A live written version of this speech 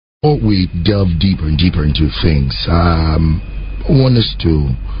Before we delve deeper and deeper into things, I want us to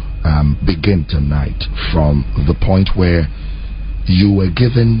begin tonight from the point where you were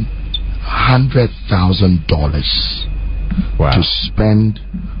given $100,000 to spend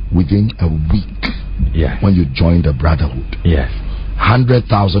within a week when you joined the Brotherhood. Yes. $100,000.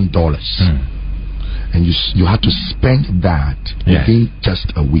 And you had to spend that within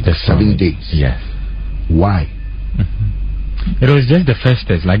just a week, 7 days. Yes. Why? It was just the first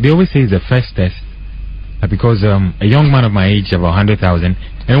test. Like they always say, it's the first test. Because a young man of my age, about 100,000, and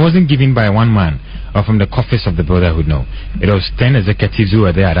it wasn't given by one man or from the coffers of the Brotherhood. No, it was 10 executives who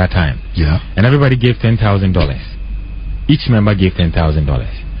were there at that time. Yeah. And everybody gave $10,000. Each member gave $10,000.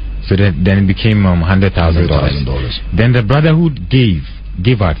 So then it became $100,000. Then the Brotherhood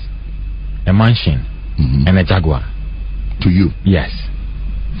gave us a mansion and a Jaguar. To you? Yes.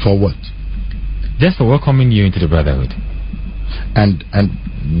 For what? Just for welcoming you into the Brotherhood. And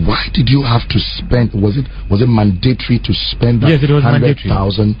why did you have to spend? Was it mandatory to spend that? Yes, it was mandatory.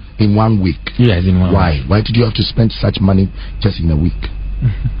 $100,000 in 1 week? Yes, in 1 week. Why? Why did you have to spend such money just in a week?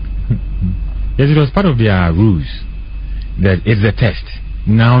 Yes, it was part of their rules. That it's a test.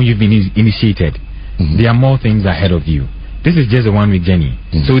 Now you've been initiated. There are more things ahead of you. This is just a 1 week journey.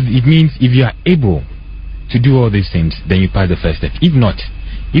 So it means if you are able to do all these things, then you pass the first step. If not,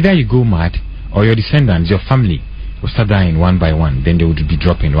 either you go mad or your descendants, your family, will start dying one by one. Then they would be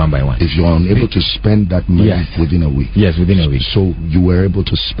dropping one by one. If you are unable to spend that money within a week. Yes, within a week. So you were able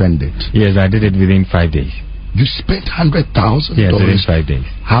to spend it. Yes, I did it within 5 days. You spent $100,000? Yes, within 5 days.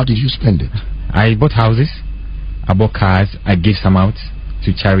 How did you spend it? I bought houses, I bought cars, I gave some out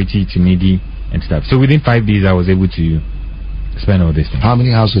to charity, to needy and stuff. So within 5 days I was able to spend all this thing. How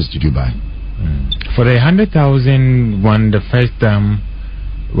many houses did you buy? For the 100,000 one, the first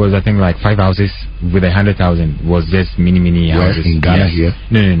was I think like 5 houses. With 100,000 was just mini houses. In Ghana here?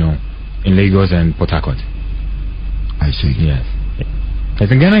 No. In Lagos and Port Harcourt. I see. Yes.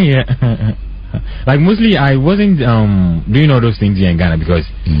 It's in Ghana here. Like mostly I wasn't doing all those things here in Ghana because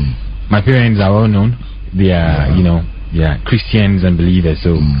my parents are well known. They are, Christians and believers.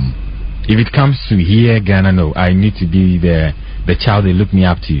 So if it comes to here, Ghana, no, I need to be the child they look me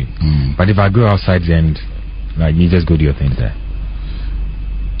up to. But if I go outside, then like you just go do your things there.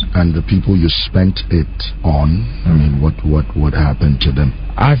 And the people you spent it on, I mean, what happened to them?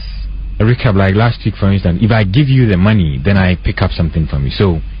 As a recap, like last week, for instance, if I give you the money, then I pick up something from you.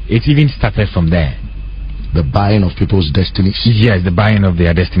 So it even started from there. The buying of people's destinies? Yes, the buying of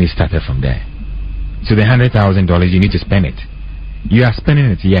their destiny started from there. So the $100,000, you need to spend it. You are spending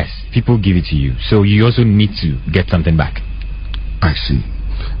it, yes. People give it to you. So you also need to get something back. I see.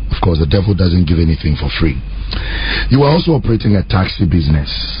 Of course, the devil doesn't give anything for free. You are also operating a taxi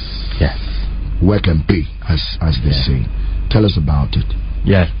business. Yes. Work and pay, as they say. Tell us about it.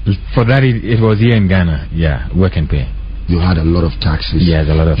 Yeah, for that it was here in Ghana. Yeah, work and pay. You had a lot of taxis. Yes,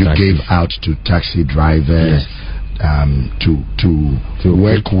 a lot of taxis. You gave out to taxi drivers to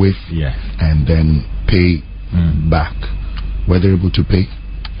work with and then pay back. Were they able to pay?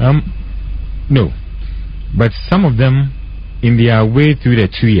 No. But some of them, in their way through the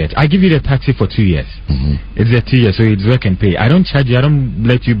 2 years, I give you the taxi for 2 years. It's a 2 years, so it's work and pay. I don't charge you, I don't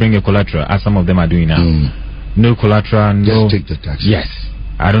let you bring a collateral, as some of them are doing now. No collateral, no. Just take the taxi. Yes.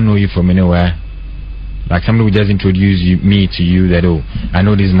 I don't know you from anywhere. Like somebody will just introduce me to you that, oh, I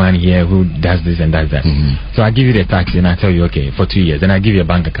know this man here who does this and does that. So I give you the taxi and I tell you, okay, for 2 years. Then I give you a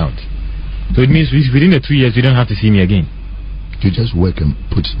bank account. So it means within the 2 years, you don't have to see me again. You just work and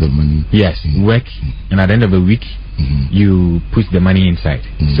put the money. Yes, work, and at the end of the week, you put the money inside.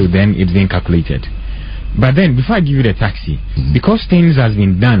 So then it's being calculated. But then, before I give you the taxi, because things has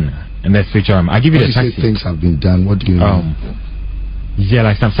been done in the spiritual realm, I give you the taxi. Say things have been done, what do you mean? Yeah,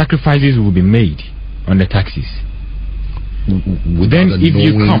 like some sacrifices will be made on the taxis. Without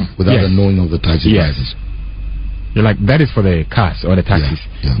the knowing of the taxi drivers. You're like, that is for the cars or the taxis.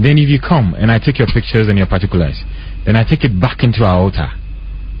 Then if you come and I take your pictures and your particulars, then I take it back into our altar.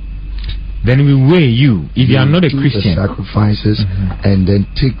 Then we weigh you. If you are not a Christian, the sacrifices and then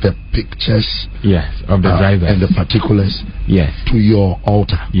take the pictures of the drivers and the particulars to your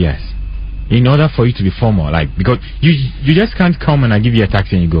altar. Yes. In order for you to be formal, like, because you just can't come and I give you a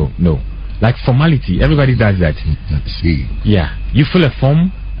taxi and you go, no. Like formality, everybody does that. See. Yeah. You fill a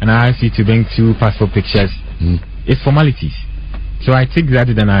form and I ask you to bring 2 passport pictures. It's formalities. So I take that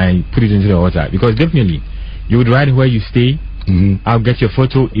and I put it into the altar. Because definitely, you would write where you stay. I'll get your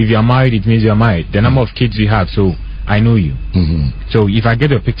photo. If you are married, it means you are married. The number of kids you have, so I know you. So if I get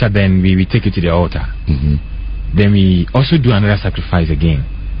your picture, then we take it to the altar. Then we also do another sacrifice again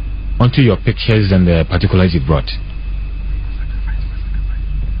onto your pictures and the particulars you brought.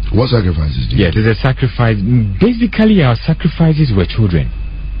 What sacrifices do you do? there's a sacrifice. Basically, our sacrifices were children.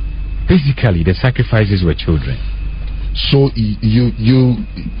 Basically, the sacrifices were children. So you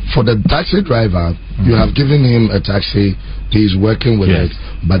for the taxi driver, you have given him a taxi. He's working with it.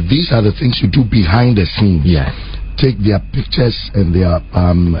 But these are the things you do behind the scenes. Yes. Take their pictures and their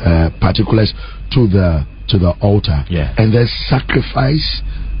particulars to the altar. Yes. And then sacrifice,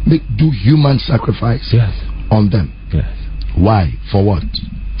 do human sacrifice. Yes. On them. Yes. Why? For what?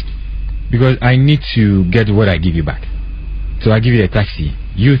 Because I need to get what I give you back. So I give you a taxi.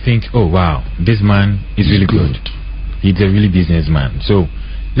 You think, oh wow, this man is really good. He's a really businessman. So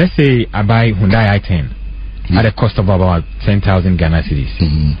let's say I buy Hyundai i10 at a cost of about 10,000 Ghana cedis.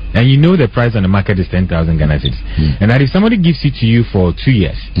 And you know the price on the market is 10,000 Ghana cedis. And that if somebody gives it to you for 2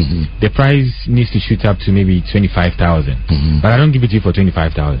 years, the price needs to shoot up to maybe 25,000. But I don't give it to you for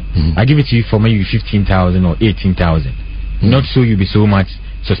 25,000. I give it to you for maybe 15,000 or 18,000. Not so you'll be so much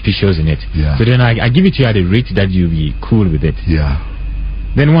suspicious in it. So then I give it to you at a rate that you'll be cool with it.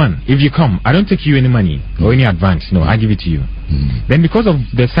 Then one, if you come, I don't take you any money or any advance. No, I give it to you. Then because of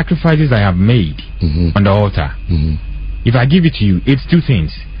the sacrifices I have made on the altar, if I give it to you, it's two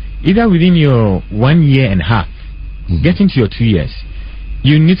things. Either within your 1 year and a half, getting to your 2 years,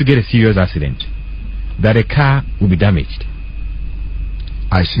 you need to get a serious accident, that a car will be damaged.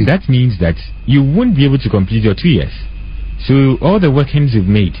 I see. That means that you won't be able to complete your 2 years. So all the workings you've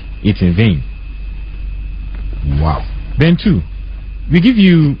made, it's in vain. Wow. Then two, we give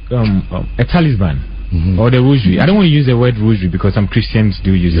you a talisman or the rosary. I don't want to use the word rosary because some Christians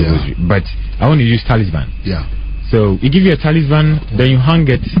do use the rosary, but I want to use talisman. So we give you a talisman, then you hang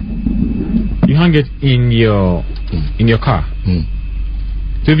it in your car.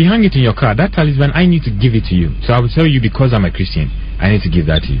 So if you hang it in your car, that talisman, I need to give it to you. So I will tell you, because I'm a Christian, I need to give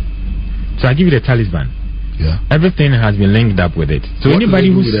that to you. So I give you the talisman. Everything has been linked up with it. So what anybody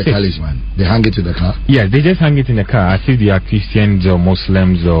who's with the talisman, they hang it in the car? Yes, they just hang it in the car as if they are Christians or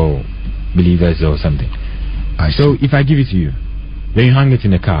Muslims or believers or something. So if I give it to you, then you hang it in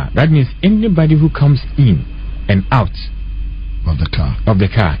the car. That means anybody who comes in and out of the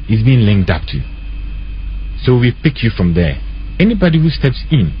car is being linked up to. So we pick you from there. Anybody who steps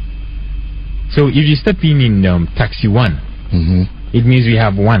in. So if you step in taxi 1, it means we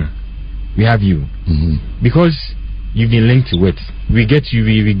have one. We have you. Because you've been linked to it. We get you,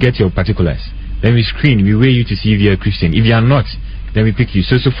 we get your particulars. Then we screen, we weigh you to see if you're a Christian. If you are not, then we pick you.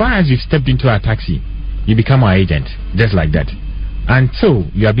 So far as you've stepped into our taxi, you become our agent. Just like that. Until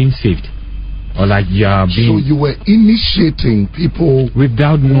you are being saved. Or like you are being... So you were initiating people...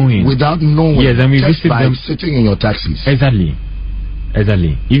 Without knowing. Yes, and we visit them... sitting in your taxis. Exactly.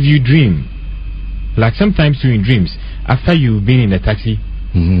 If you dream, like sometimes too in dreams, after you've been in the taxi,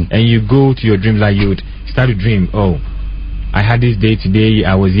 and you go to your dreams, like you would start to dream, oh, I had this day today,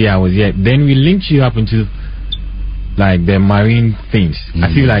 I was here. Then we link you up into like the marine things.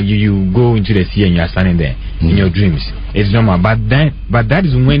 I feel like you go into the sea and you are standing there in your dreams. It's normal, but that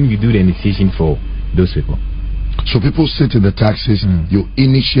is when you do the initiation for those people. So people sit in the taxis, you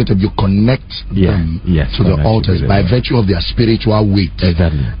initiate them, you connect them to the altars by virtue of their spiritual weight.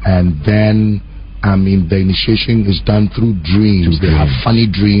 Exactly. And then the initiation is done through dreams. They have funny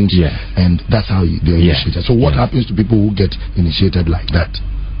dreams, and that's how they're initiated. So what happens to people who get initiated like that?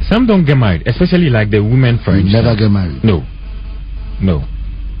 Some don't get married, especially like the women, for instance. Never get married? No.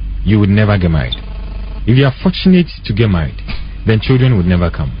 You would never get married. If you are fortunate to get married, then children would never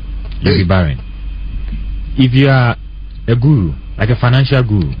come. You'll be barren. If you are a guru, like a financial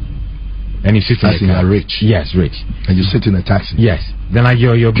guru, and you sit in a car, you are rich. Yes, rich. And you sit in a taxi. Yes. Then like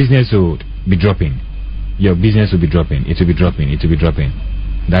your business will be dropping. Your business will be dropping. It will be dropping.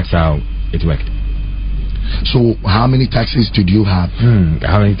 That's how it worked. So how many taxis did you have?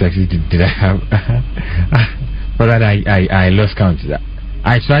 How many taxis did I have? For that I lost count.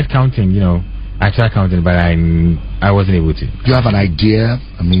 I tried counting, but I wasn't able to. Do you have an idea?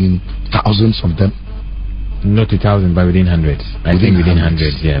 Thousands of them? Not 2,000, but within hundreds. I think within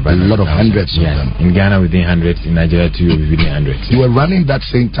hundreds, But a lot of hundreds of them. In Ghana within hundreds, in Nigeria too within hundreds. You were running that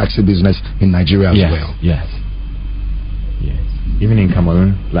same taxi business in Nigeria as well? Yes. Even in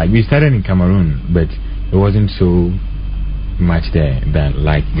Cameroon. Like we started in Cameroon, but it wasn't so much there than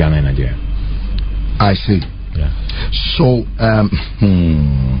like Ghana and Nigeria. I see. Yeah. So,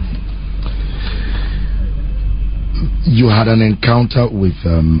 you had an encounter with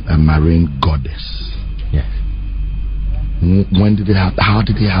a marine goddess. Yes. When did it happen? How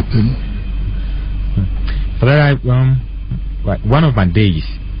did it happen? For that, one of my days,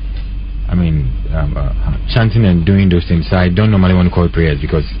 chanting and doing those things. I don't normally want to call it prayers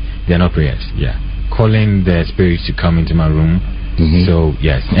because they are not prayers. Calling the spirits to come into my room So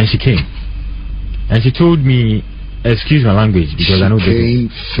yes, and she came, and she told me, excuse my language because she I know came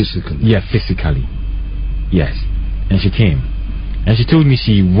physically. Yeah, physically. Yes, and she came, and she told me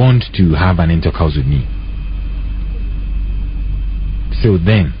she wanted to have an intercourse with me. So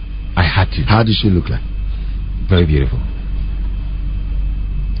then I had to. How did she look like? Very beautiful.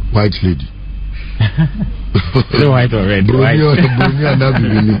 White lady. So white or red? White.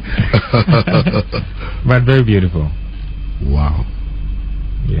 But very beautiful. Wow.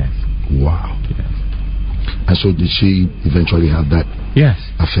 Yes. Wow. Yes. And so did she eventually have that Yes.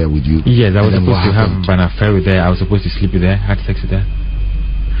 affair with you? Yes, I was supposed to have an affair with her. I was supposed to sleep with her, had sex with her.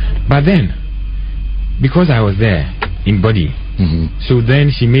 But then, because I was there in body, so then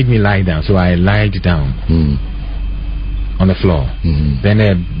she made me lie down. So I lied down on the floor. Then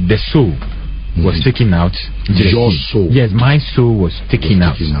the soul was taken out into Your the sea. soul? Yes, my soul was taken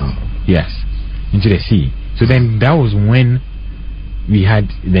out. Yes, into the sea. So then that was when we had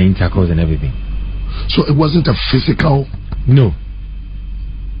the intercourse and everything. So it wasn't a physical? No,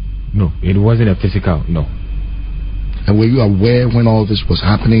 it wasn't a physical. No. And were you aware when all this was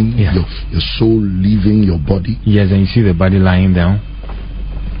happening? Yeah. Your soul leaving your body? Yes, and you see the body lying down.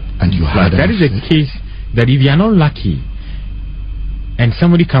 And you had that is a case that if you are not lucky and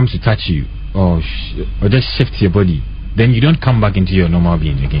somebody comes to touch you or just shifts your body, then you don't come back into your normal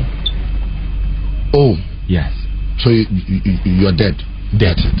being again. Oh. Yes. So you're dead?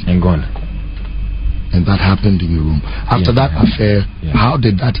 Dead and gone. And that happened in your room. After that affair, how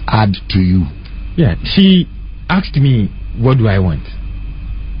did that add to you? Yeah, she asked me, what do I want?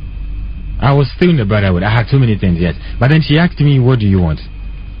 I was still in the brotherhood. I had so many things, yes. But then she asked me, what do you want?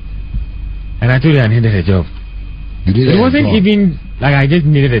 And I told her I needed a job. It wasn't even like I just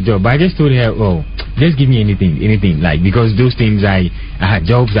needed a job. But I just told her, oh, just give me anything. Like, because those things, I had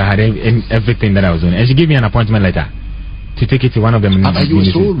jobs, I had everything that I was doing. And she gave me an appointment letter to take it to one of them. But you were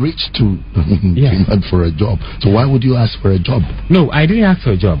so rich to for a job. So why would you ask for a job? No, I didn't ask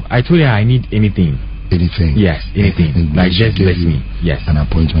for a job. I told her I need anything. Anything? Yes, anything. And like just bless me. Yes. An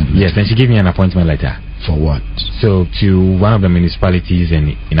appointment letter? Yes, and she gave me an appointment letter. For what? So to one of the municipalities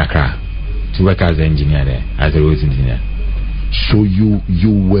in Accra to work as an engineer there, as a roads engineer. So you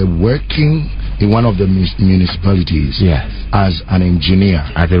were working in one of the municipalities? Yes. As an engineer?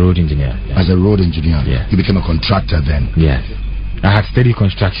 As a road engineer. Yes. As a road engineer? Yes. You became a contractor then? Yes. I had studied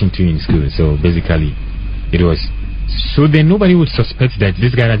construction too in school, so basically it was... So then nobody would suspect that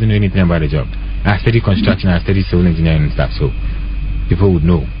this guy doesn't know anything about the job. I studied construction, I studied civil engineering and stuff, so people would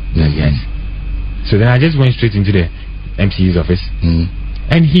know that yes. So then I just went straight into the MC's office,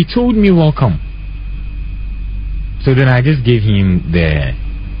 and he told me welcome. So then I just gave him the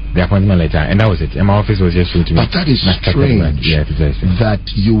appointment letter, and that was it. And my office was just shown to me. But that is strange, that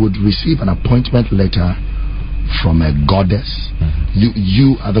you would receive an appointment letter from a goddess.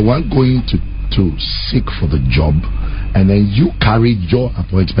 You are the one going to seek for the job, and then you carried your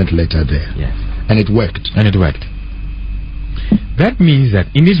appointment letter there. Yes. And it worked. That means that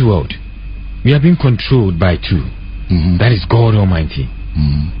in this world, we are being controlled by two. That is God Almighty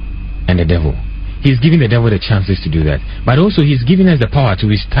and the devil. He's giving the devil the chances to do that. But also he's giving us the power to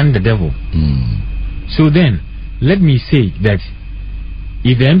withstand the devil. So then, let me say that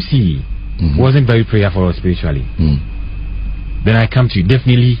if the MCE wasn't very prayerful or spiritually, then I come to you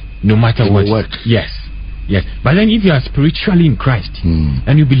definitely, no matter what. Work. Yes. But then if you are spiritually in Christ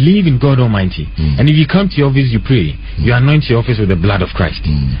and you believe in God Almighty, and if you come to your office, you pray, you anoint your office with the blood of Christ.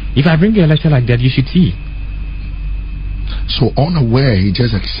 If I bring you a letter like that, you should see. So unaware, he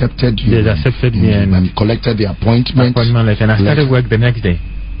just accepted you. He accepted me and collected the appointment letter, and I started work the next day.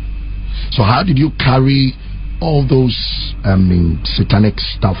 So how did you carry all those satanic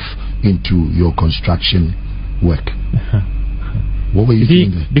stuff into your construction work? What were you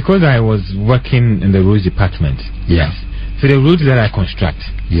doing there? Because I was working in the roads department. Yes. So the roads that I construct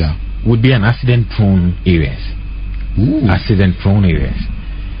would be an accident-prone areas. Accident-prone areas.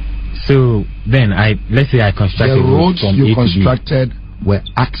 So then let's say I constructed the roads you constructed were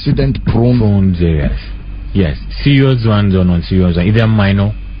accident-prone areas. Yes. Serious ones or non-serious ones, either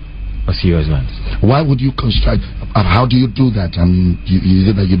minor or serious ones. Why would you construct? How do you do that?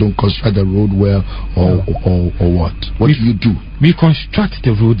 Is it that you don't construct the road well, or what? What do you do? We construct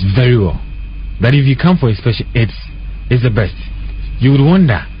the roads very well. That if you come for inspection, it's the best. You would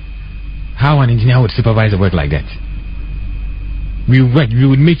wonder how an engineer would supervise a work like that. We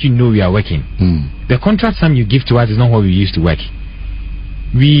would make you know we are working. The contract sum you give to us is not what we used to work.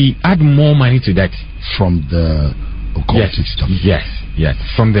 We add more money to that from the occult stuff. Yes,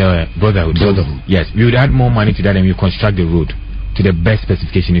 from the brotherhood. Yes, we would add more money to that, and we construct the road to the best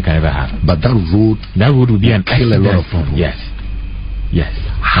specification you can ever have. But that road would be an kill a lot of people. Yes, Yes.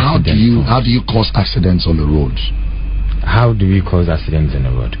 How do you cause accidents on the roads? How do we cause accidents on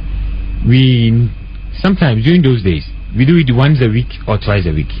the road? We sometimes during those days we do it once a week or twice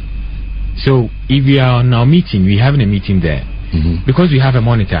a week. So if we are on our meeting, we're having a meeting there because we have a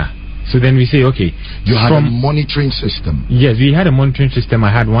monitor. So then we say, okay, you had a monitoring system. Yes, we had a monitoring system.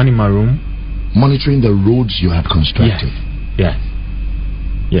 I had one in my room, monitoring the roads you had constructed. Yes.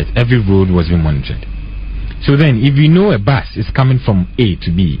 Every road was being monitored. So then, if we know a bus is coming from A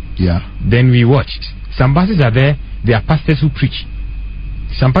to B, then we watched. Some buses are there. There are pastors who preach.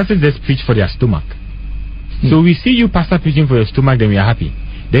 Some pastors just preach for their stomach. So we see you pastor preaching for your stomach, then we are happy.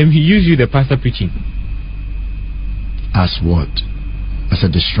 Then we use you the pastor preaching. As what? As a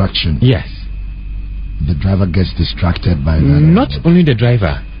distraction? Yes. The driver gets distracted by that? Not only the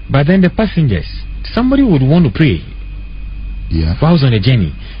driver, but then the passengers. Somebody would want to pray whilst on a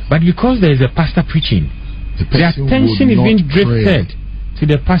journey. But because there is a pastor preaching, their attention is being drifted to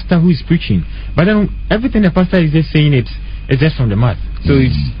the pastor who is preaching. But then everything the pastor is just saying, it's just from the mouth. So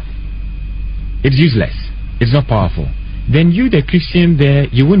it's useless. It's not powerful. Then you, the Christian there,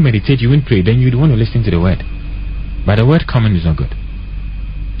 you won't meditate, you won't pray. Then you'd want to listen to the word. But the word coming is not good.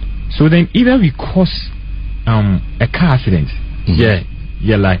 So then either we cause a car accident.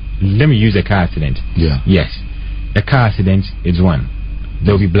 Like, let me use a car accident. Yes. A car accident is one.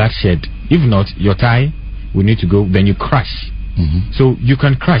 There will be bloodshed. If not, your tire will need to go, then you crash. So you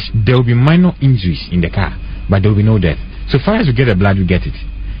can crash. There will be minor injuries in the car, but there will be no death. So far as you get the blood, you get it.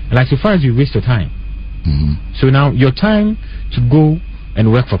 Like so far as you waste your time. So now your time to go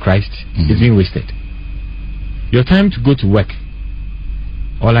and work for Christ is being wasted. Your time to go to work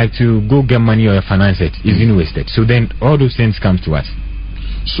or like to go get money or finance it is being wasted. So then all those things come to us.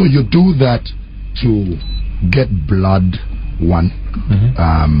 So you do that to get blood, one,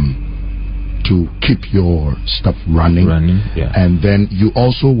 to keep your stuff running, and then you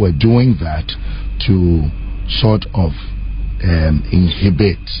also were doing that to sort of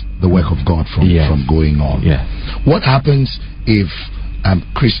inhibit the work of God from going on. What happens if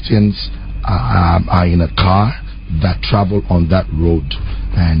Christians are in a car that travel on that road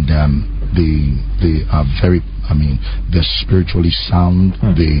and they are very, they're spiritually sound,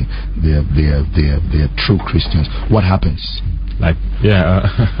 they're true Christians? What happens? Like,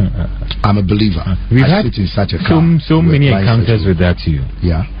 I'm a believer. We've I had sit in such a car. So many encounters with that too.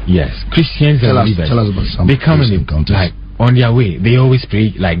 Yes. Christians and believers. Tell us about some they come and encounters. Like on their way, they always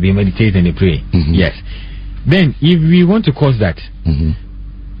pray, like they meditate and they pray. Yes. Then if we want to cause that,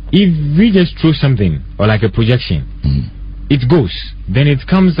 if we just throw something or like a projection, it goes. Then it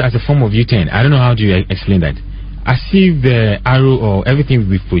comes as a form of U-turn. I don't know how to explain that. As if the arrow or everything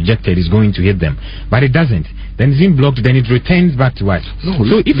we've projected is going to hit them, but it doesn't. Then it's been blocked. Then it returns back to us.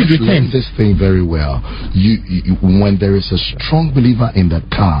 So if it returns, this thing very well. You when there is a strong believer in the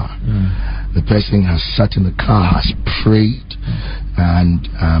car, the person has sat in the car, has prayed, and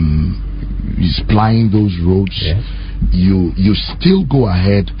is plying those roads. You still go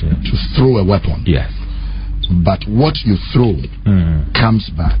ahead to throw a weapon. But what you throw comes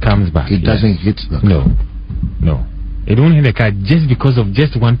back. It doesn't hit the car. No. It won't hit the car just because of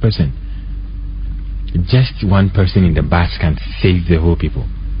just one person. Just one person in the bus can save the whole people.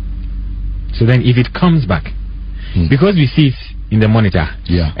 So then if it comes back, because we see it in the monitor,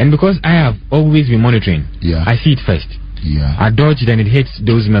 and because I have always been monitoring, I see it first. I dodge, then it hits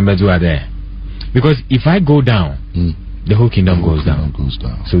those members who are there. Because if I go down, the whole kingdom goes down.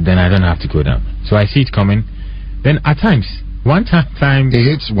 So then I don't have to go down. So I see it coming. Then at times, one time it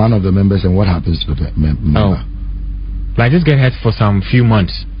hits one of the members, and what happens to the member? Like just get hurt for some few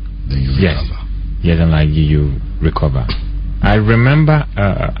months. Then you recover. Yes, and like you recover. I remember,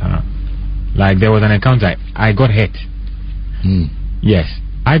 like there was an encounter. I got hit. Yes,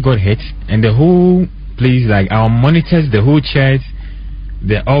 I got hit, and the whole place, like our monitors, the whole church,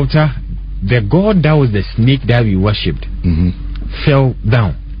 the altar, the god that was the snake that we worshipped, fell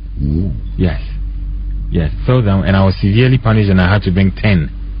down. Yes, fell down, and I was severely punished, and I had to bring 10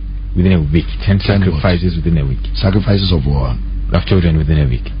 within a week. 10 sacrifices within a week. Sacrifices of what? Of children within a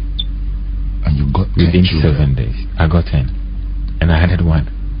week. And you got 10 within children. 7 days. I got 10, and I added one.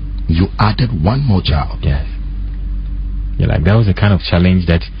 You added one more child. Yes. Like that was a kind of challenge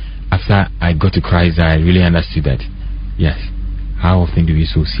that after I got to Christ, I really understood that. Yes. How often do we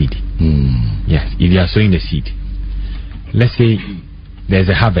sow seed? Yes. If you are sowing the seed, let's say there's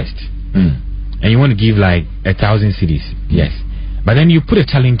a harvest, and you want to give like 1,000 cedis. Yes. But then you put a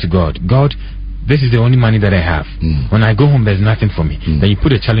challenge to God. God, this is the only money that I have. When I go home, there's nothing for me. Then you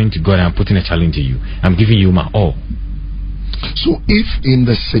put a challenge to God, and I'm putting a challenge to you. I'm giving you my all. So if in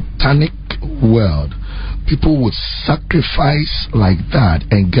the satanic world people would sacrifice like that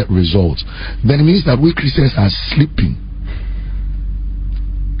and get results, then it means that we Christians are sleeping.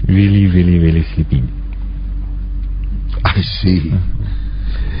 Really, really, really sleeping. I see.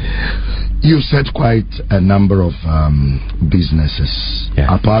 You said quite a number of businesses. Yes.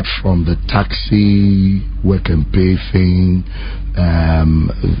 Apart from the taxi work and pay thing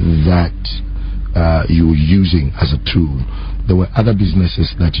that you were using as a tool, there were other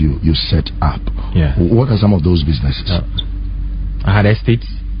businesses that you set up. Yeah. What are some of those businesses? I had estates.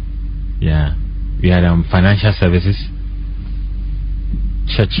 Yeah. We had financial services.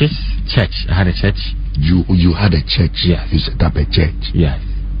 Churches. Church. I had a church. You had a church? Yes. You set up a church? Yes.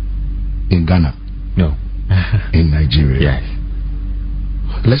 In Ghana? No. In Nigeria? Yes.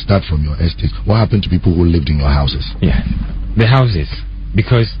 Let's start from your estate. What happened to people who lived in your houses? Yes. The houses.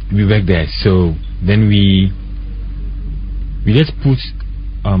 Because we worked there, so then we just put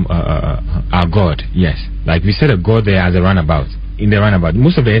our God. Yes. Like we set a God there as a runabout. In the runabout.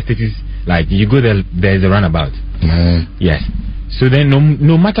 Most of the estates is like you go there is a runabout. Yes. So then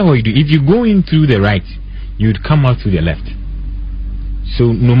no matter what you do, if you go in through the right, you'd come out through the left. So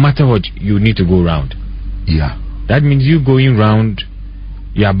no matter what, you need to go round. Yeah. That means you going round,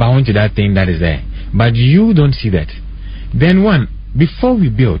 you are bound to that thing that is there. But you don't see that. Then before we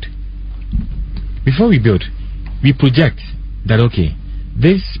build, we project that, okay,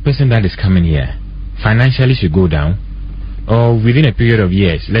 this person that is coming here financially should go down, or within a period of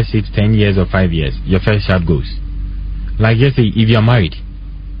years, let's say it's 10 years or 5 years, your first shaft goes. Like yesterday, if you're married,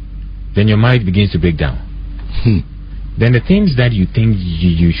 then your marriage begins to break down. Then the things that you think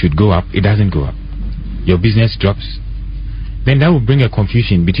you should go up, it doesn't go up. Your business drops. Then that will bring a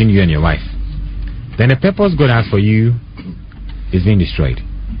confusion between you and your wife. Then the purpose God has for you is being destroyed.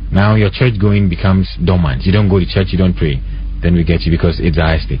 Now your church going becomes dormant. You don't go to church, you don't pray. Then we get you because it's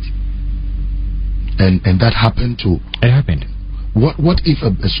our estate. And that happened to... It happened. What if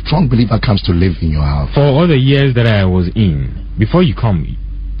a strong believer comes to live in your house? For all the years that I was in, before you come,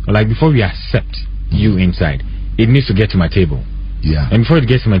 like before we accept you inside, it needs to get to my table. Yeah. And before it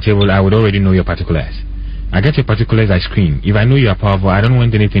gets to my table, I would already know your particulars. I get your particulars, I screen. If I know you are powerful, I don't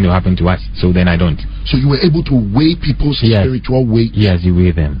want anything to happen to us, so then I don't. So you were able to weigh people's spiritual weight? Yes, you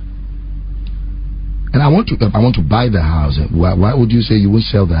weigh them. And I want to buy the house. Why would you say you won't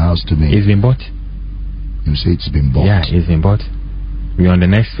sell the house to me? It's been bought. You say it's been bought? Yeah, it's been bought. We're on the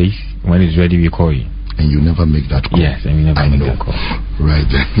next phase. When it's ready, we call you. And you never make that call? Yes, and we never make that call. Right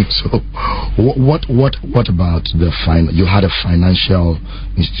then. So, what about the you had a financial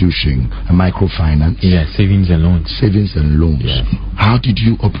institution, a microfinance? Yes, savings and loans. Savings and loans. Yes. How did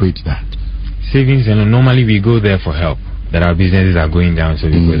you operate that? Savings and loans. Normally we go there for help. That our businesses are going down,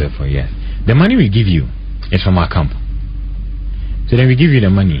 so we go there for The money we give you is from our camp. So then we give you the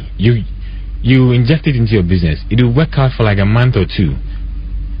money. You inject it into your business. It will work out for like a month or two.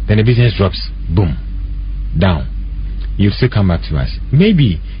 Then the business drops. Boom. Down. You'll still come back to us.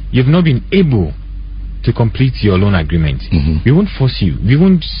 Maybe you've not been able to complete your loan agreement. We won't force you. We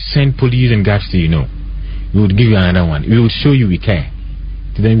won't send police and guards to you. No. We would give you another one. We would show you we care.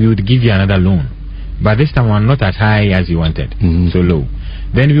 So then we would give you another loan. But this time one not as high as you wanted. So low.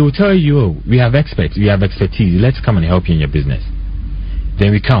 Then we will tell you, oh, we have experts, we have expertise. Let's come and help you in your business.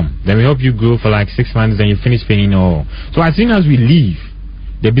 Then we come. Then we help you grow for like 6 months. Then you finish paying all. So as soon as we leave,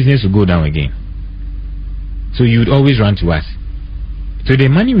 the business will go down again. So you would always run to us. So the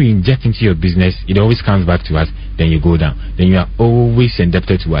money we inject into your business, it always comes back to us. Then you go down. Then you are always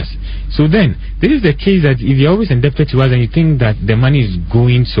indebted to us. So then, this is the case that if you're always indebted to us and you think that the money is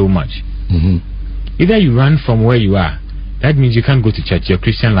going so much, either you run from where you are, that means you can't go to church. Your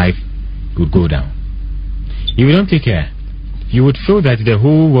Christian life would go down. If you don't take care, you would feel that the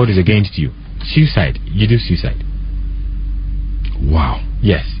whole world is against you. Suicide. You do suicide. Wow.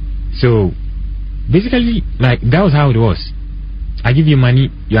 Yes. So, basically, like, that was how it was. I give you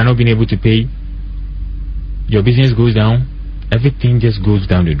money, you are not being able to pay, your business goes down, everything just goes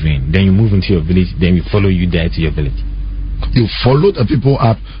down the drain. Then you move into your village, then we follow you there to your village. You follow the people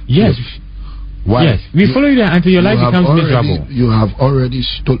up? Yes. Why? Yes, we follow you there until your life becomes miserable. You have already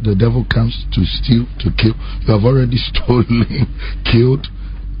stolen. The devil comes to steal, to kill. You have already stolen, killed,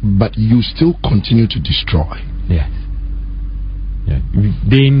 but you still continue to destroy. Yes. Yeah.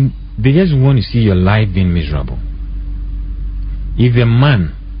 They just want to see your life being miserable. If the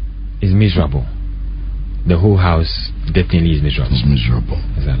man is miserable, the whole house definitely is miserable. It's miserable.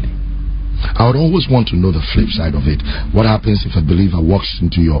 Exactly. I would always want to know the flip side of it. What happens if a believer walks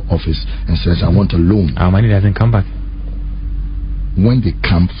into your office and says, I want a loan? Our money doesn't come back. When they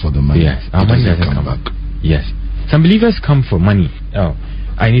come for the money, yes, our money doesn't come back. Yes. Some believers come for money. Oh,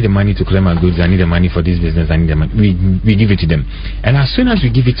 I need the money to clear my goods, I need the money for this business, I need the money. We give it to them. And as soon as we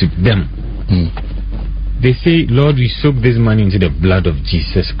give it to them, they say, Lord, we soak this money into the blood of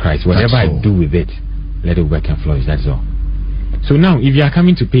Jesus Christ. Whatever I do with it, let it work and flourish. That's all. So now, if you are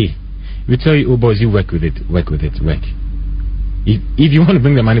coming to pay, we tell you, oh boss, you work with it. If you want to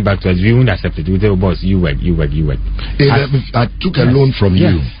bring the money back to us, we won't accept it. We tell, oh boss, you work. I took a loan from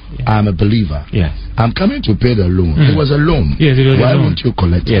you. Yes. I'm a believer. Yes. I'm coming to pay the loan. It was a loan. Yes, it was Why a loan. won't you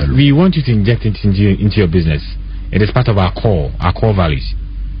collect the loan? We want you to inject it into your business. It is part of our core values.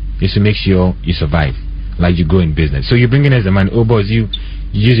 Is to make sure you survive, like you grow in business. So you bring in as a man, oh boss, you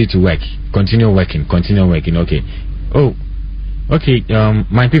use it to work. Continue working. Okay. Oh, okay,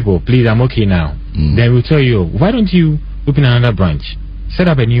 my people, please, I'm okay now. Then we'll tell you, why don't you open another branch? Set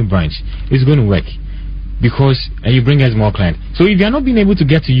up a new branch. It's going to work. Because, and you bring us more clients. So if you are not being able to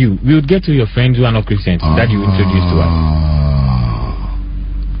get to you, we would get to your friends who are not Christians that you introduce to us.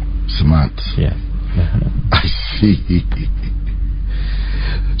 Smart. Yeah. I see.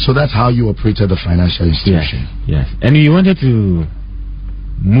 So that's how you operated the financial institution. Yes. And you wanted to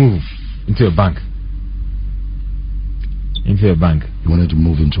move into a bank. You wanted to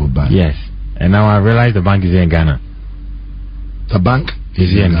move into a bank? Yes. And now I realize the bank is here in Ghana. The bank is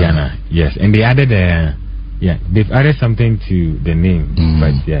here in Ghana. Yes. And they added they've added something to the name.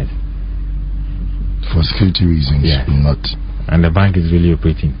 But yes. For security reasons, not. And the bank is really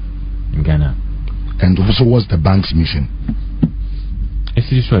operating in Ghana. And also, what's the bank's mission? It's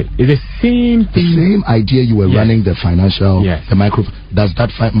the same thing. The same idea you were running the financial, the micro. Does that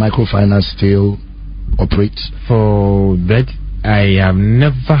microfinance still operate? For that, I have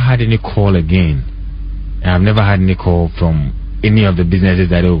never had any call again. I have never had any call from any of the businesses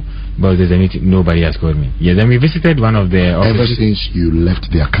that but there's anything. Nobody has called me. Yes, and we visited one of the offices. Ever since you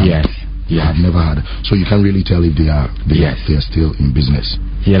left the account. Yes. I've never had. So you can't really tell if they are still in business.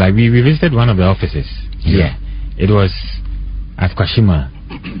 Yeah, like we visited one of the offices. Yeah. It was at Kwashima.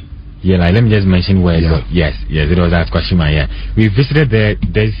 Yeah, like let me just mention where it was. Yes, it was at Kwashima. Yeah, we visited there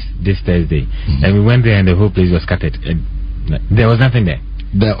this Thursday, and we went there, and the whole place was scattered. And there was nothing there.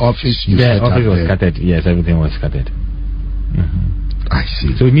 The office was scattered. Yes, everything was scattered. I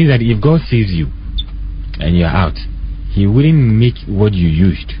see. So it means that if God saves you, and you're out, He wouldn't make what you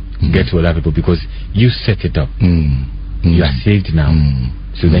used get to other people because you set it up. You are saved now.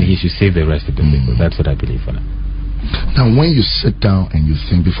 So then He should save the rest of the people. That's what I believe for now. Now, when you sit down and you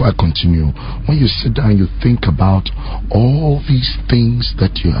think, before I continue, when you sit down and you think about all these things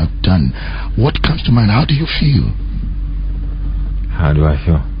that you have done, what comes to mind? How do you feel? How do I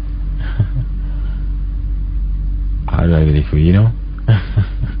feel? How do I really feel? You know?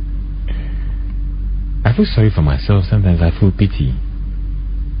 I feel sorry for myself. Sometimes I feel pity.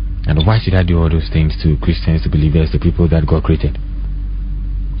 And why should I do all those things to Christians, to believers, to people that God created?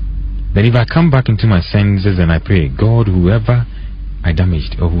 Then if I come back into my senses and I pray, God, whoever I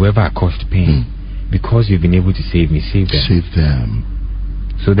damaged or whoever I caused pain, because you've been able to save me, save them. Save them.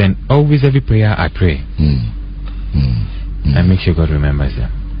 So then always every prayer I pray, I make sure God remembers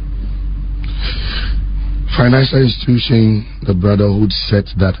them. Financial institution, the brotherhood set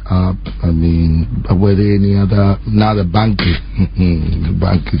that up. I mean, were there any other? Now the bank, the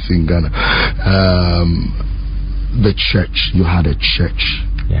bank is in Ghana. The church, you had a church.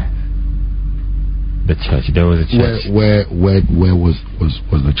 Yeah. The church, there was a church. Where was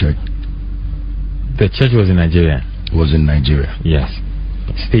the church? The church was in Nigeria. It was in Nigeria. Yes.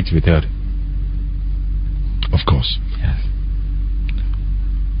 States withheld. Of course. Yes.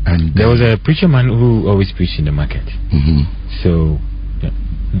 And there was a preacher man who always preached in the market. So,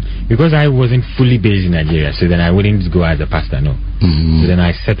 because I wasn't fully based in Nigeria, so then I wouldn't go as a pastor, no. So then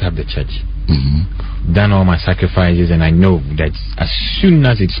I set up the church. Done all my sacrifices, and I know that as soon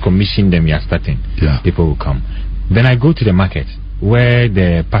as it's commissioned and we are starting, people will come. Then I go to the market where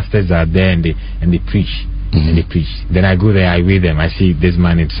the pastors are there and they preach. And they preach. Then I go there, I weigh them, I see this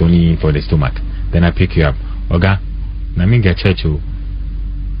man, it's only for the stomach. Then I pick you up. Oga, I mean get church.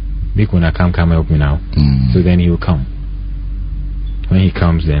 Big when I come help me now. So then he will come. When he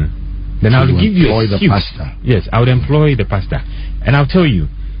comes, then I'll give you employ the pastor. Yes, I would employ the pastor, and I'll tell you.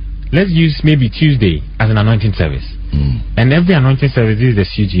 Let's use maybe Tuesday as an anointing service. And every anointing service is the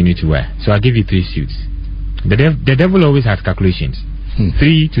suit you need to wear. So I'll give you 3 suits. The devil always has calculations.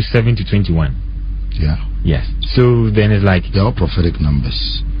 3 to 7 to 21. Yeah. Yes. So then it's like... They're all prophetic numbers.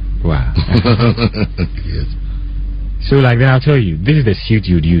 Wow. Yes. So like then I'll tell you, this is the suit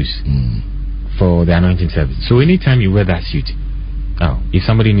you'd use for the anointing service. So anytime you wear that suit, if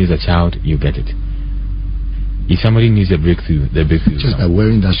somebody needs a child, you get it. If somebody needs a breakthrough, the breakthrough. Just by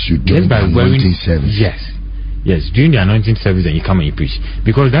wearing that suit during the anointing service. Yes. Yes, during the anointing service, and you come and you preach.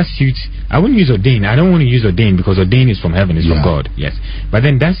 Because that suit, I wouldn't use ordain. I don't want to use ordain because ordain is from heaven, it's from God. Yes. But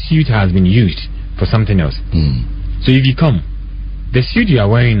then that suit has been used for something else. So if you come, the suit you are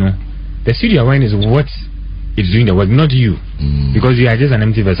wearing, is what is doing the work, not you. Because you are just an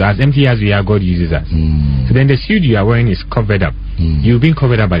empty vessel. As empty as we are, God uses us. So then the suit you are wearing is covered up. You've been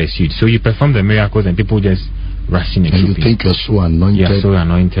covered up by the suit. So you perform the miracles and people just rushing and you think you're so anointed. You're so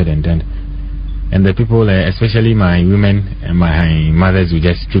anointed, and the people, especially my women and my mothers, would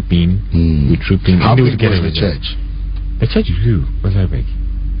just troop in. How big was the church? The church grew. Was that big?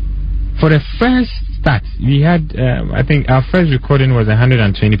 For the first start, we had, I think our first recording was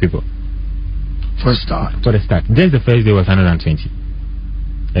 120 people. First start? For the start. Just the first day was 120.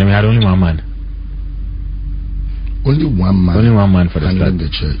 And we had only one man. Only one man? Only one man for the start. The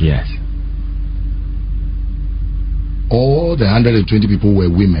church? Yes. All the 120 people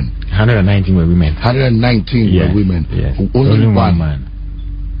were women? 119 were women. 119 were women? Yes. Only one man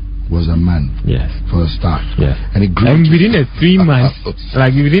was a man? Yes. For the start? Yes. And it grew. And within the 3 months,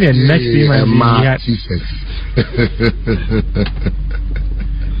 like within the next 3 months, we had...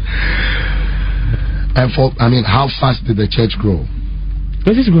 And how fast did the church grow?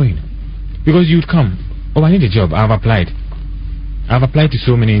 It is growing. Because you'd come, I need a job, I've applied to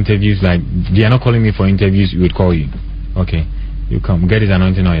so many interviews, like, they are not calling me for interviews, we would call you. Okay, you come, get this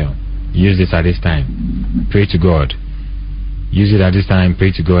anointing oil, use this at this time, pray to God, use it at this time,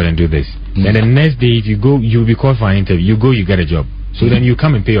 pray to God and do this. Then the next day, if you go, you'll be called for an interview, you go, you get a job. So then you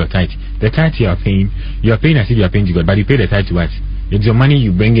come and pay your tithe. The tithe you are paying as if you are paying to God, but you pay the tithe to us. It's your money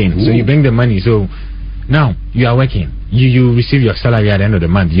you bring in. So you bring the money, so now you are working. You receive your salary at the end of the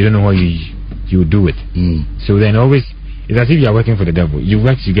month. You don't know how you do it. So then always, it's as if you are working for the devil. You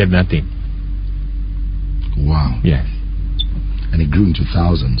work, you get nothing. Wow. Yes. And it grew into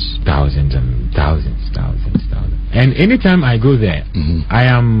thousands. Thousands. And anytime I go there, I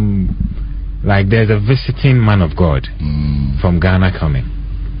am like, there's a visiting man of God from Ghana coming.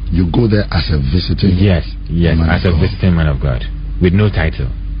 You go there as a visiting? Yes, as a visiting man of God with no title.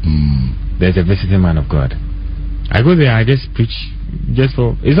 There's a visiting man of God. I go there, I just preach,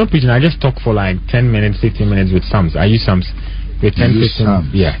 it's not preaching, I just talk for like 10 minutes, 15 minutes with Psalms. I use Psalms with 10, 15 minutes.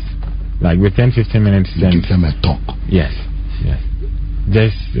 Yes. Like with 10, 15 minutes. You give them a talk. Yes.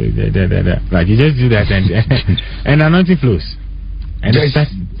 Just, like you just do that and anointing flows. And just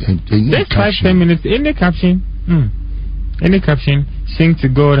 5-10 minutes in the caption. In the caption, sing to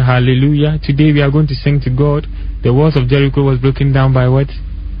God, hallelujah. Today we are going to sing to God. The walls of Jericho was broken down by what?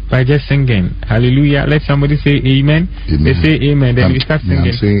 By just singing. Hallelujah. Let somebody say amen. They say amen. Then we start singing.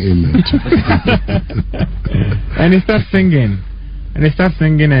 I'm saying amen. And they start singing.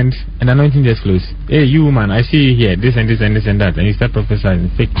 And anointing just flows. Hey, you woman, I see you here. This and this and this and that. And you start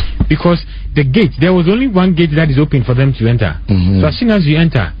prophesying. Because the gate, there was only one gate that is open for them to enter. So as soon as you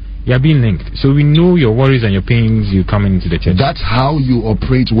enter, you are being linked. So we know your worries and your pains, you coming into the church. That's how you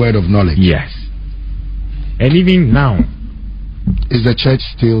operate word of knowledge. Yes. And even now, is the church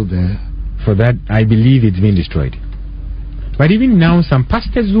still there? For that, I believe it's been destroyed. But even now, some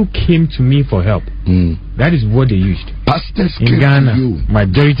pastors who came to me for help, that is what they used. Pastors in came Ghana, to you?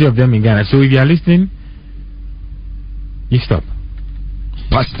 Majority of them in Ghana. So if you are listening, you stop.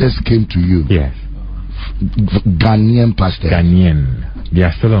 Pastors came to you? Yes. Ghanaian pastors? Ghanaian. They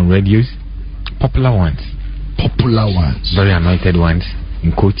are still on radios. Popular ones. Very anointed ones,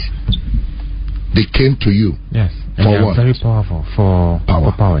 in quotes. They came to you? Yes. And for they are what? very powerful for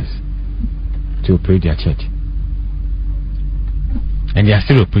powers to operate their church. And they are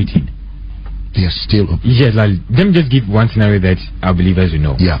still operating. They are still operating? Yes, like, let me just give one scenario that our believers will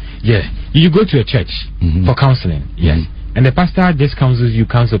know. Yeah. You go to a church for counseling. Yes. And the pastor just counsels you,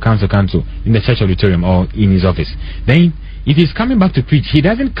 counsel in the church auditorium or in his office. Then, if he's coming back to preach, he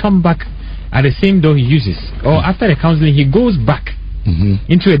doesn't come back at the same door he uses. Or after the counseling, he goes back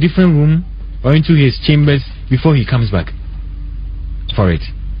into a different room or into his chambers before he comes back for it.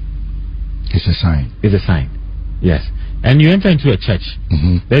 It's a sign. It's a sign. Yes. And you enter into a church.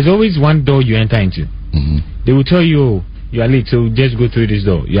 There's always one door you enter into. They will tell you, you are late, so just go through this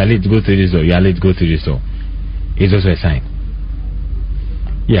door. You are late, go through this door. You are late, go through this door. It's also a sign.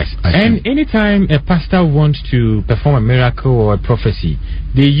 Yes. And anytime a pastor wants to perform a miracle or a prophecy,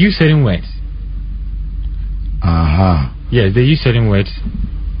 they use certain words. Yes, they use certain words.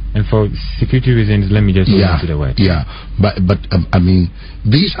 And for security reasons, let me just go into the words. Yeah, but I mean,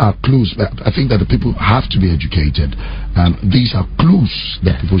 these are clues. I think that the people have to be educated. These are clues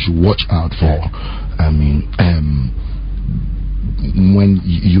that people should watch out for. I mean, when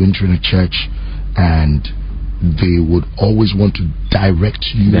you enter in a church and they would always want to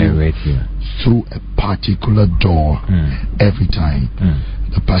direct you through a particular door every time.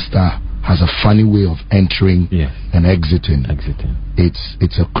 The pastor has a funny way of entering and exiting.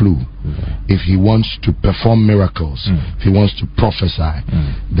 It's a clue. If he wants to perform miracles, if he wants to prophesy,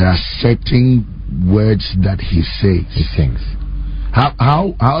 there are certain words that he says. He sings.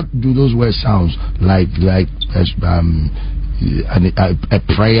 How do those words sound? Like a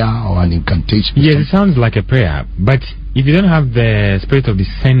prayer or an incantation? Yes, it sounds like a prayer. But if you don't have the spirit of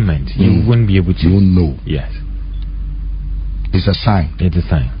discernment, you wouldn't be able to. You won't know. Yes. It's a sign. It's a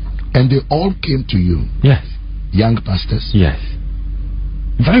sign. And they all came to you. Yes. Young pastors. Yes.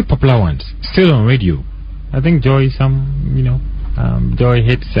 Very popular ones. Still on radio. I think Joy, Joy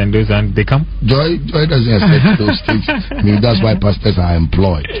hits and those, and they come. Joy doesn't accept those things. I mean, that's why pastors are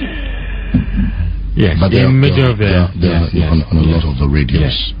employed. Yes, but they're major of on a lot of the radios.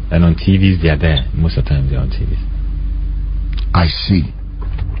 Yes. And on TVs, they are there. Most of the time, they're on TVs. I see.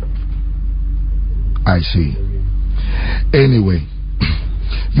 Anyway,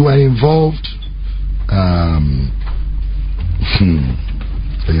 you are involved.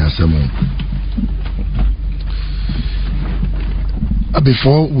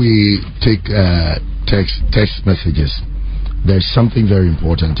 Before we take text messages, there's something very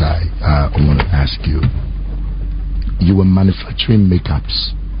important I want to ask you. You were manufacturing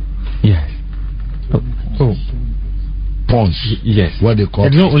makeups. Yes. Oh. Pons. Yes. What they call.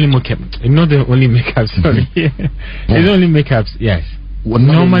 It's not only makeup. It's not the only makeup. Sorry. It's only makeups. Yes.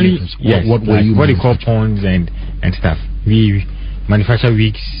 Normally, yes. What were you? What they call pons and stuff. We manufacture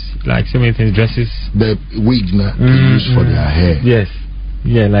wigs, like so many things, dresses. The wigs they use for their hair. Yes.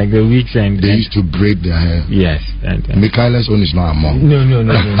 Yeah, like the wigs and... They used to braid their hair. Yes. And Michaela's own is not among. No.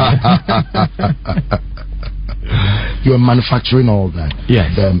 You are manufacturing all that.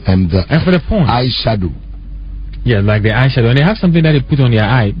 Yes. And for the pons. Eyeshadow. Yeah, like the eyeshadow. And they have something that they put on their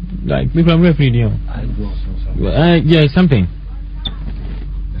eye. Like, people are referring, yeah, something.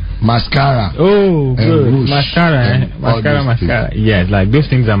 Mascara. Oh, good. Mascara. Mascara. Yes, like those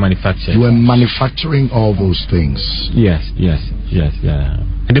things are manufactured. You were manufacturing all those things. Yes.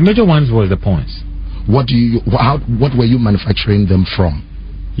 And the major ones was the pons. What were you manufacturing them from?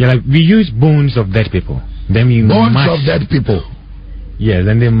 Yeah, like we use bones of dead people. Then we bones of dead people. Yes,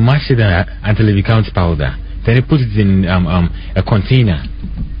 and they mash it until it becomes powder. Then they put it in a container.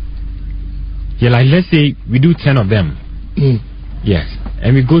 Yeah, like let's say we do 10 of them. Yes,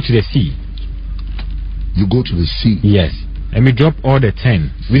 and we go to the sea. You go to the sea? Yes, and we drop all the 10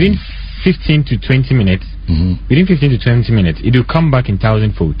 within 15 to 20 minutes. Within 15 to 20 minutes, it will come back in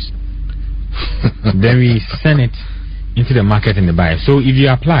 1,000 folds. Then we send it into the market and the buyer. So if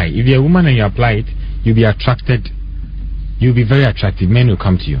you're a woman and you apply it, you'll be attracted. You'll be very attractive. Men will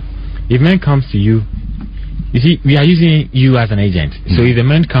come to you. If men comes to you, you see, we are using you as an agent. So if the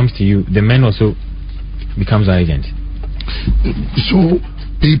man comes to you, the man also becomes our agent. So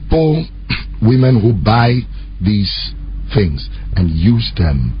people, women who buy these things and use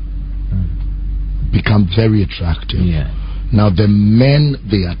them become very attractive. Yeah. Now the men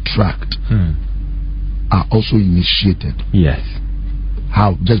they attract are also initiated. Yes.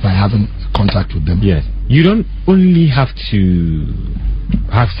 How? Just by having contact with them? Yes. You don't only have to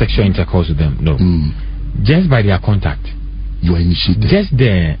have sexual intercourse with them. No. Just by their contact. You are initiated. Just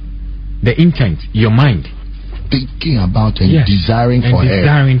the intent, your mind. Thinking about and desiring for it.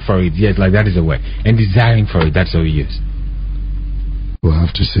 Desiring for it. Yes, like that is the word. And desiring for it. That's what we use. We'll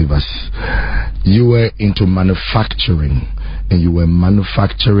have to save us. You were into manufacturing, and you were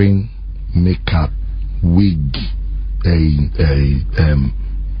manufacturing makeup, wig,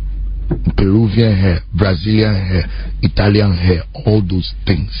 Peruvian hair, Brazilian hair, Italian hair, all those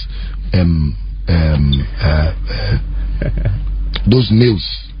things. Those nails.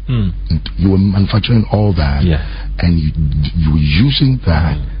 You were manufacturing all that, and you were using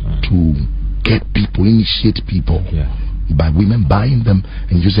that to get people, initiate people. By women buying them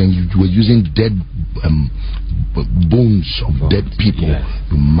and using, you were using dead bones of dead people.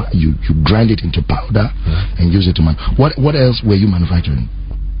 You grind it into powder and use it to What else were you manufacturing?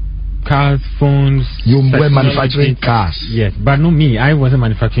 Cars, phones. You were manufacturing cars. Yes, but not me. I wasn't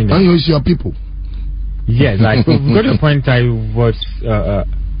manufacturing them. And you use your people. Yes, like we got to the point I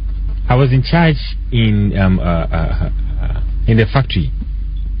was in charge in the factory.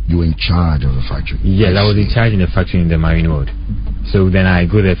 You were in charge of the factory? Yes, I was in charge in the factory in the Marine World. So then I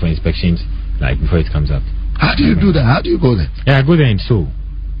go there for inspections, like before it comes up. How do you do that? How do you go there? Yeah, I go there in Seoul.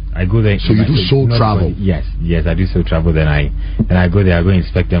 I go there. So you do soul travel? Yes, I do soul travel. Then I go there. I go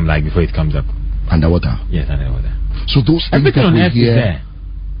inspect them like before it comes up. Underwater? Yes, underwater. So those things everything that on we earth hear, is there.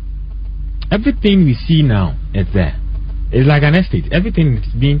 Everything we see now is there. It's like an estate. Everything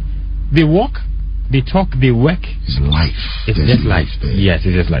is being. They walk, they talk, they work. It's life. It's just life. Yes,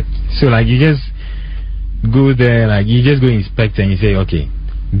 it's just life. So like you just go there, like you just go inspect and you say, okay,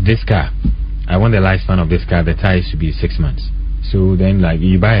 this car, I want the lifespan of this car. The tire should be 6 months. So then like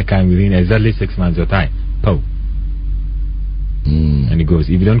you buy a car within exactly 6 months, your tire, pow. And it goes.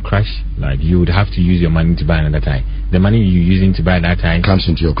 If you don't crash, like you would have to use your money to buy another tire. The money you're using to buy that tire comes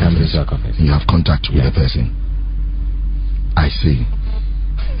into your coffers. You have contact with the person. I see.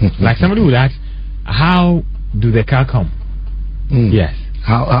 Like somebody would ask, how do the car come? Yes.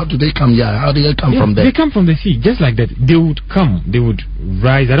 How do they come? Yeah, how do they come from there? They come from the sea, just like that. They would come, they would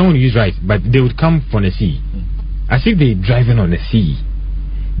rise. I don't want to use rise, but they would come from the sea. As if they're driving on the sea.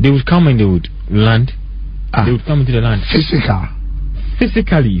 They would come and they would land. They would come into the land.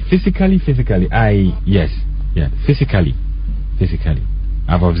 Physically. Yes. Physically.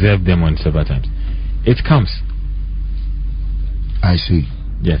 I've observed them on several times. It comes. I see.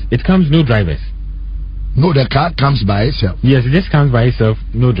 Yes, it comes, no drivers. No, the car comes by itself. Yes, it just comes by itself,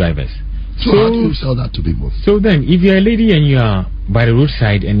 no drivers. So how do you sell that to people? So then, if you're a lady and you are by the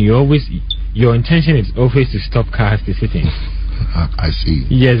roadside and you always, your intention is always to stop cars to sit in. I see.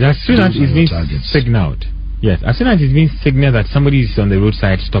 Yes, as soon as it's being signaled. Yes, as soon as it's being signaled that somebody is on the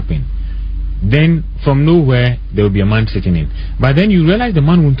roadside stopping, then from nowhere there will be a man sitting in. But then you realize the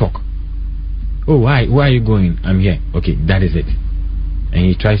man won't talk. Oh, why? Where are you going? I'm here. Okay, that is it. And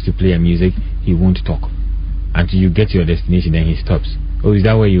he tries to play a music, he won't talk. Until you get to your destination, then he stops. Oh, is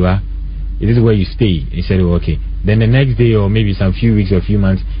that where you are? Is this where you stay? He said, oh, okay. Then the next day, or maybe some few weeks or a few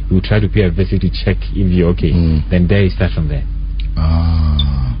months, he will try to pay a visit to check if you're okay. Then there he starts from there.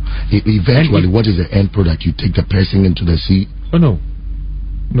 Eventually, what is the end product? You take the person into the sea? Oh, no.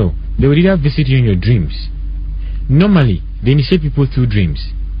 No. They will either visit you in your dreams. Normally, they initiate people through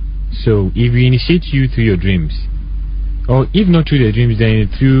dreams. So, if we initiate you through your dreams, or if not through the dreams, then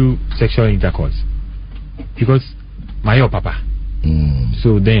through sexual intercourse. Because, my papa.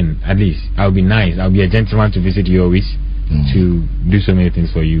 So then, at least, I'll be nice. I'll be a gentleman to visit you always, to do so many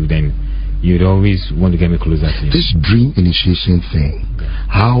things for you. Then, you'd always want to get me closer to you. This dream initiation thing,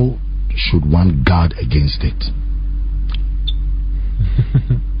 how should one guard against it?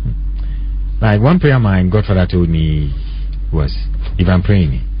 Like one prayer my godfather told me was, if I'm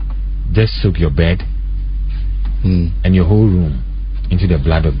praying, just soak your bed and your whole room into the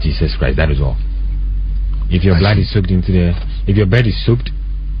blood of Jesus Christ. That is all. If your blood is soaked into the, if your bed is soaked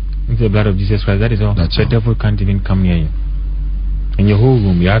into the blood of Jesus Christ, that is all. The devil can't even come near you. And your whole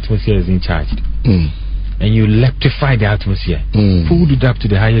room, your atmosphere is in charge. And you electrify the atmosphere. Pulled it up to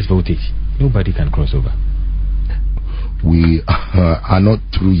the highest voltage. Nobody can cross over. We are not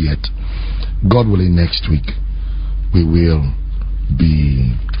through yet. God willing, next week we will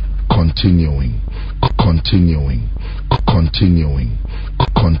be continuing